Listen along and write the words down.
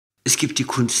Es gibt die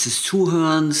Kunst des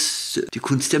Zuhörens, die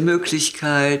Kunst der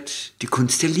Möglichkeit, die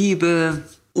Kunst der Liebe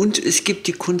und es gibt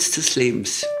die Kunst des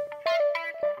Lebens.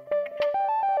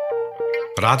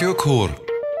 Radio Chor.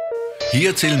 Hier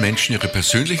erzählen Menschen ihre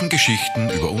persönlichen Geschichten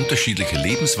über unterschiedliche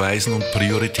Lebensweisen und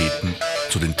Prioritäten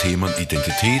zu den Themen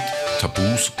Identität,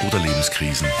 Tabus oder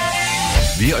Lebenskrisen.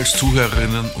 Wir als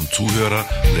Zuhörerinnen und Zuhörer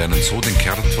lernen so den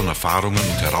Kern von Erfahrungen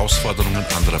und Herausforderungen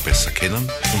anderer besser kennen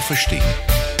und verstehen.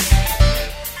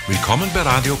 Willkommen bei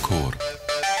Radio Chor.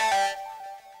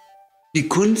 Die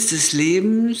Kunst des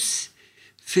Lebens,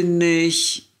 finde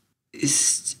ich,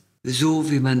 ist so,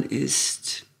 wie man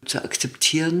ist, zu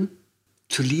akzeptieren,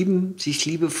 zu lieben, sich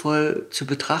liebevoll zu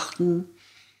betrachten.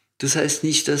 Das heißt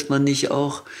nicht, dass man nicht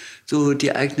auch so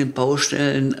die eigenen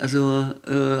Baustellen,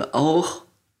 auch,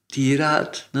 die jeder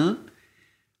hat, ne,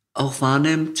 auch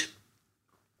wahrnimmt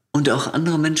und auch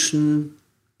andere Menschen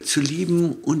zu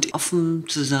lieben und offen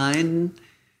zu sein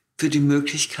für die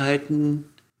Möglichkeiten,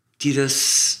 die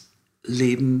das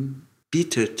Leben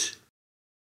bietet.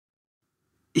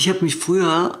 Ich habe mich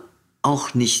früher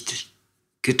auch nicht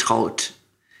getraut.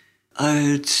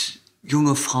 Als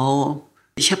junge Frau,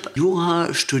 ich habe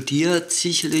Jura studiert,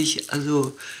 sicherlich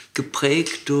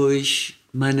geprägt durch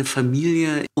meine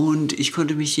Familie und ich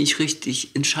konnte mich nicht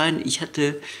richtig entscheiden. Ich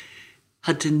hatte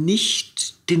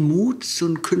nicht den Mut, so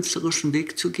einen künstlerischen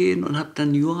Weg zu gehen und habe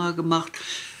dann Jura gemacht.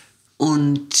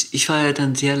 Und ich war ja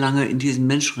dann sehr lange in diesem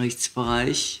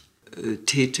Menschenrechtsbereich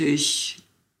tätig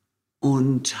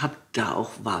und habe da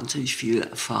auch wahnsinnig viel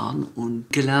erfahren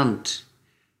und gelernt.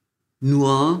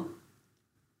 Nur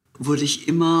wurde ich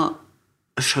immer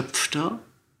erschöpfter.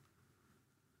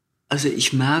 Also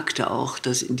ich merkte auch,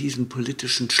 dass in diesem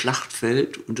politischen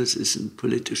Schlachtfeld, und das ist ein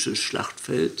politisches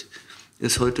Schlachtfeld,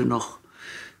 ist heute noch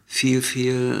viel,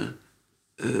 viel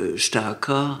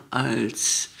stärker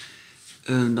als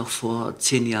noch vor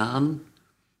 10 Jahren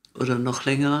oder noch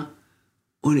länger.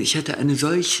 Und ich hatte eine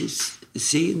solche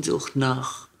Sehnsucht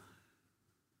nach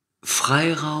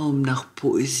Freiraum, nach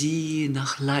Poesie,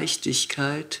 nach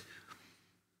Leichtigkeit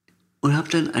und habe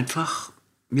dann einfach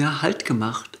Halt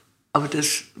gemacht. Aber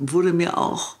das wurde mir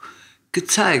auch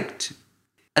gezeigt.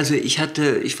 Also ich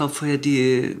war vorher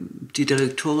die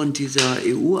Direktorin dieser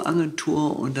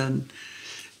EU-Agentur und dann,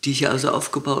 die ich also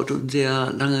aufgebaut und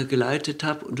sehr lange geleitet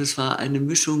habe. Und es war eine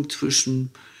Mischung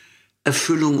zwischen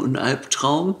Erfüllung und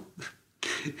Albtraum.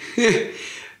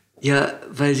 Ja,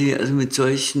 weil sie also mit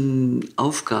solchen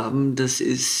Aufgaben, da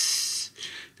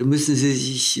müssen Sie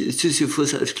sich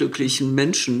Sisyphus als glücklichen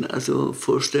Menschen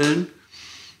vorstellen.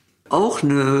 Auch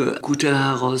eine gute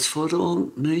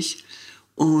Herausforderung, nicht?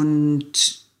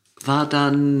 Und war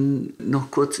dann noch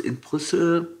kurz in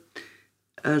Brüssel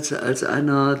als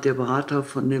einer der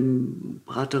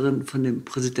Beraterin von dem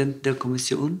Präsidenten der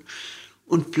Kommission.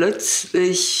 Und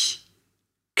plötzlich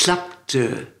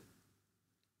klappte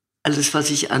alles, was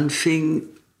ich anfing,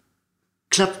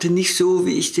 klappte nicht so,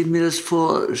 wie ich mir das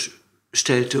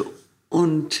vorstellte.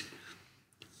 Und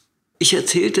ich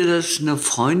erzählte das einer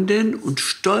Freundin und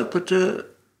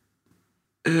stolperte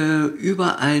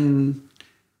über einen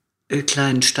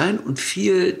kleinen Stein und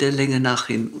fiel der Länge nach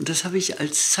hin. Und das habe ich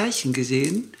als Zeichen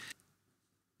gesehen,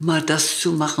 mal das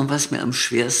zu machen, was mir am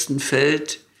schwersten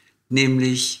fällt,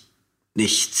 nämlich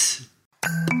nichts.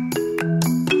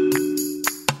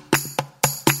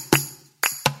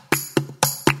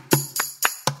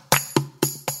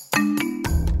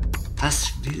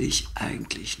 Was will ich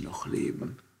eigentlich noch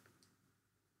leben?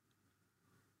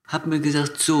 Hab mir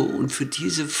gesagt, so, und für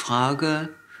diese Frage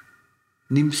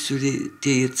nimmst du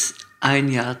dir jetzt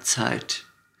 1 Jahr Zeit.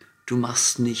 Du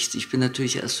machst nichts. Ich bin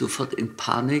natürlich erst sofort in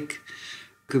Panik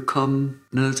gekommen.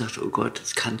 Sagte, oh Gott,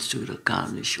 das kannst du doch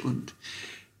gar nicht. Und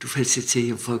du fällst jetzt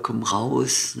hier vollkommen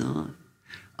raus, ne,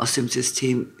 aus dem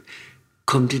System.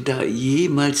 Kommt dir da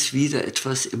jemals wieder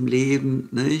etwas im Leben,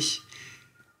 nicht?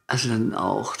 Also dann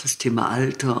auch das Thema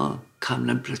Alter kam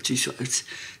dann plötzlich so als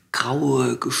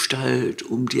graue Gestalt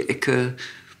um die Ecke.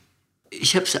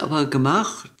 Ich habe es aber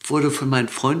gemacht, wurde von meinen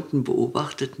Freunden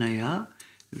beobachtet,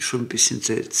 schon ein bisschen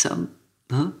seltsam.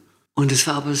 Ne? Und es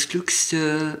war aber das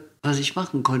Glückste, was ich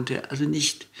machen konnte. Also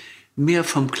nicht mehr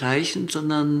vom Gleichen,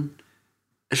 sondern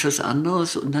etwas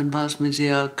anderes. Und dann war es mir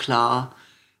sehr klar,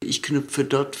 ich knüpfe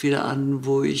dort wieder an,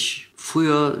 wo ich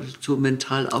früher so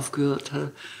mental aufgehört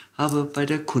habe, bei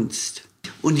der Kunst.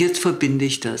 Und jetzt verbinde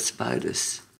ich das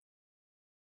beides.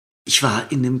 Ich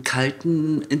war in einem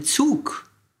kalten Entzug.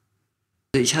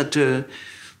 Ich hatte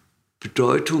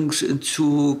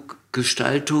Bedeutungsentzug,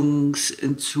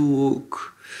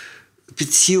 Gestaltungsentzug,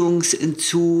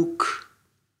 Beziehungsentzug.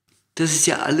 Das ist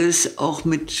ja alles auch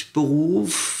mit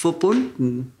Beruf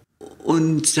verbunden.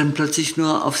 Und dann plötzlich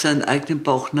nur auf seinen eigenen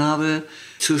Bauchnabel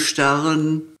zu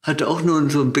starren, hat auch nur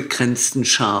so einen begrenzten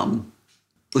Charme.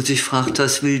 Und sich fragt,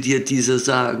 was will dir dieser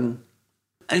sagen?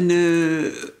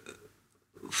 Eine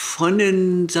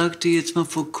Freundin sagte jetzt mal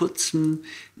vor kurzem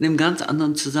in einem ganz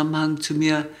anderen Zusammenhang zu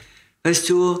mir, weißt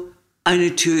du,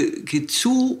 eine Tür geht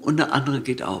zu und eine andere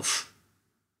geht auf.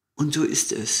 Und so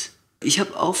ist es. Ich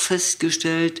habe auch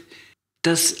festgestellt,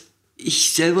 dass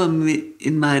ich selber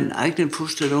in meinen eigenen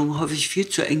Vorstellungen häufig viel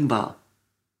zu eng war.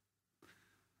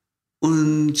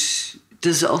 Und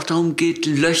dass es auch darum geht,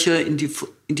 Löcher in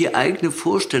die eigene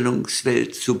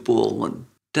Vorstellungswelt zu bohren.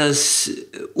 Das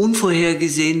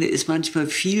Unvorhergesehene ist manchmal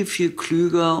viel, viel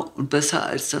klüger und besser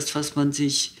als das, was man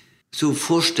sich so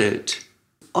vorstellt.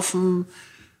 Offen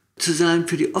zu sein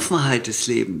für die Offenheit des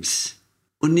Lebens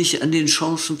und nicht an den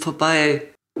Chancen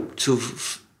vorbei zu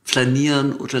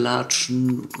flanieren oder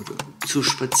latschen oder zu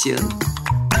spazieren.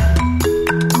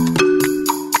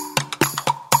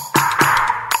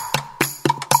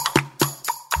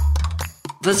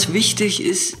 Was wichtig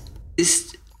ist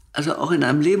also auch in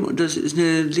einem Leben, und das ist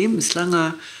eine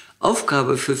lebenslange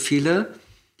Aufgabe für viele,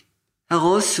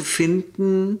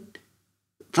 herauszufinden,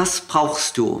 was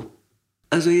brauchst du?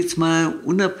 Also jetzt mal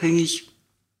unabhängig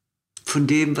von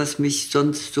dem, was mich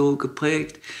sonst so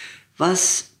geprägt,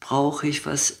 was brauche ich,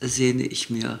 was ersehne ich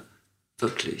mir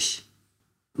wirklich?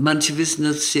 Manche wissen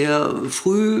das sehr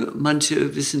früh,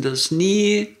 manche wissen das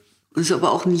nie. Und es ist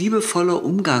aber auch ein liebevoller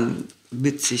Umgang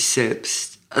mit sich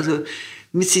selbst. Also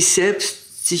mit sich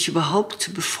selbst sich überhaupt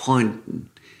zu befreunden,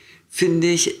 finde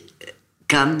ich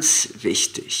ganz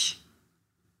wichtig.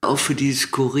 Auch für die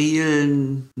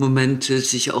skurrilen Momente,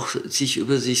 sich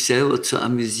über sich selber zu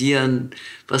amüsieren,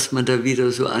 was man da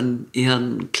wieder so an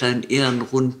kleinen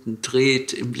Ehrenrunden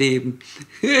dreht im Leben.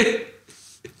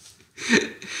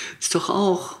 Ist doch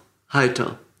auch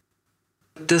heiter.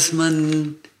 Dass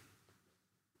man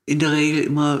in der Regel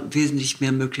immer wesentlich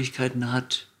mehr Möglichkeiten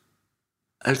hat,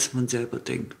 als man selber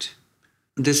denkt.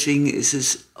 Und deswegen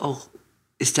ist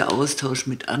der Austausch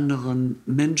mit anderen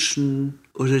Menschen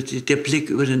oder der Blick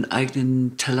über den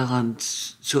eigenen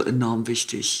Tellerrand so enorm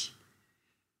wichtig.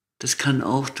 Das kann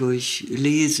auch durch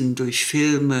Lesen, durch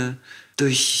Filme,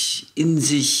 durch in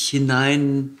sich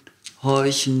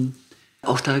hineinhorchen.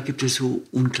 Auch da gibt es so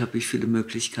unglaublich viele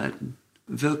Möglichkeiten,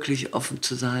 wirklich offen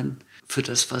zu sein für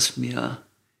das, was mir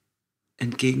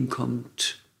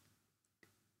entgegenkommt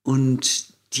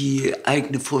und die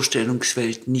eigene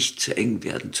Vorstellungswelt nicht zu eng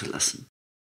werden zu lassen.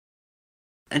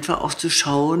 Einfach auch zu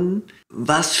schauen,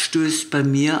 was stößt bei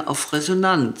mir auf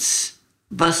Resonanz?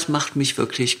 Was macht mich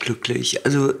wirklich glücklich?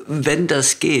 Also wenn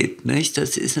das geht, nicht?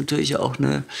 Das ist natürlich auch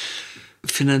eine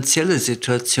finanzielle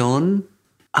Situation,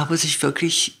 aber sich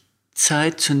wirklich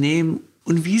Zeit zu nehmen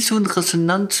und wie so ein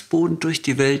Resonanzboden durch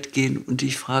die Welt gehen und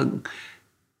dich fragen,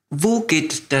 wo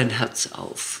geht dein Herz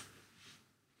auf?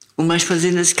 Und manchmal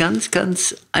sind es ganz,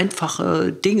 ganz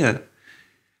einfache Dinge.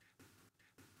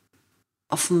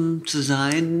 Offen zu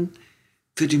sein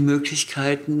für die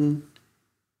Möglichkeiten,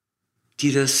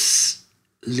 die das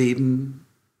Leben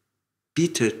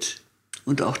bietet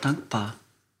und auch dankbar.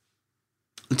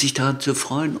 Und sich daran zu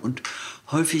freuen. Und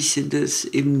häufig sind es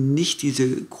eben nicht diese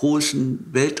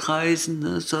großen Weltreisen,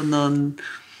 ne, sondern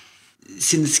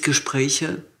sind es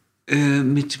Gespräche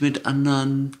mit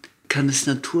anderen. Kann es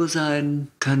Natur sein?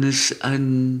 Kann es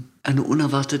eine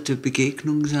unerwartete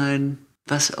Begegnung sein?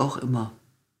 Was auch immer.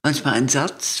 Manchmal ein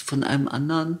Satz von einem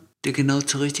anderen, der genau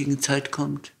zur richtigen Zeit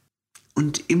kommt.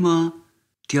 Und immer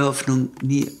die Hoffnung,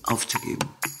 nie aufzugeben.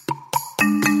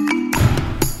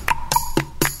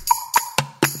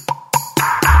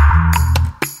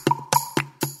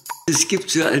 Es gibt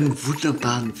so einen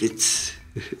wunderbaren Witz.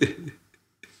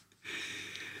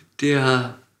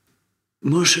 Der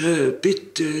Mosche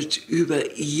bittet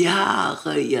über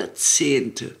Jahre,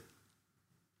 Jahrzehnte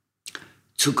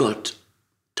zu Gott,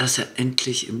 dass er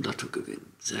endlich im Lotto gewinnt.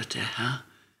 Sagt der Herr,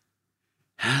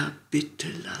 bitte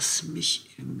lass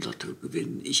mich im Lotto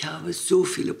gewinnen. Ich habe so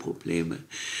viele Probleme.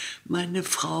 Meine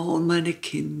Frau und meine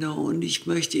Kinder und ich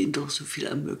möchte ihnen doch so viel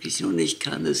ermöglichen und ich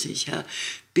kann es nicht, Herr.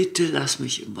 Bitte lass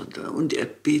mich im Lotto. Und er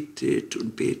betet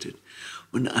und betet.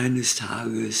 Und eines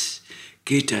Tages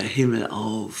geht der Himmel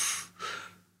auf.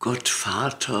 Gott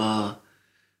Vater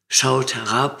schaut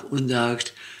herab und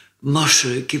sagt,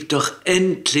 Mosche, gib doch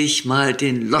endlich mal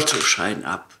den Lottoschein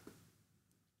ab.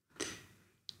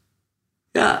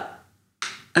 Ja,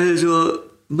 also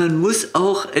man muss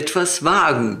auch etwas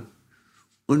wagen.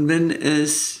 Und wenn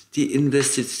es die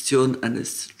Investition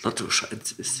eines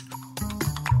Lottoscheins ist.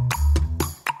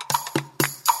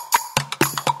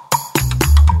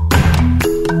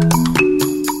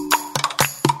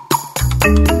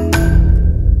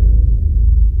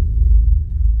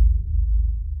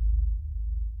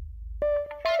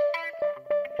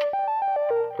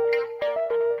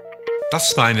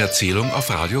 Das war eine Erzählung auf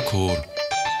Radio Chor.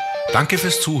 Danke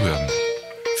fürs Zuhören.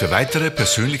 Für weitere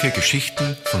persönliche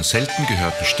Geschichten von selten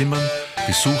gehörten Stimmen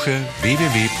besuche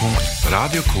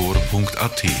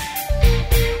www.radiochor.at.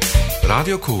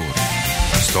 Radio Chor.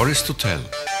 Stories to tell.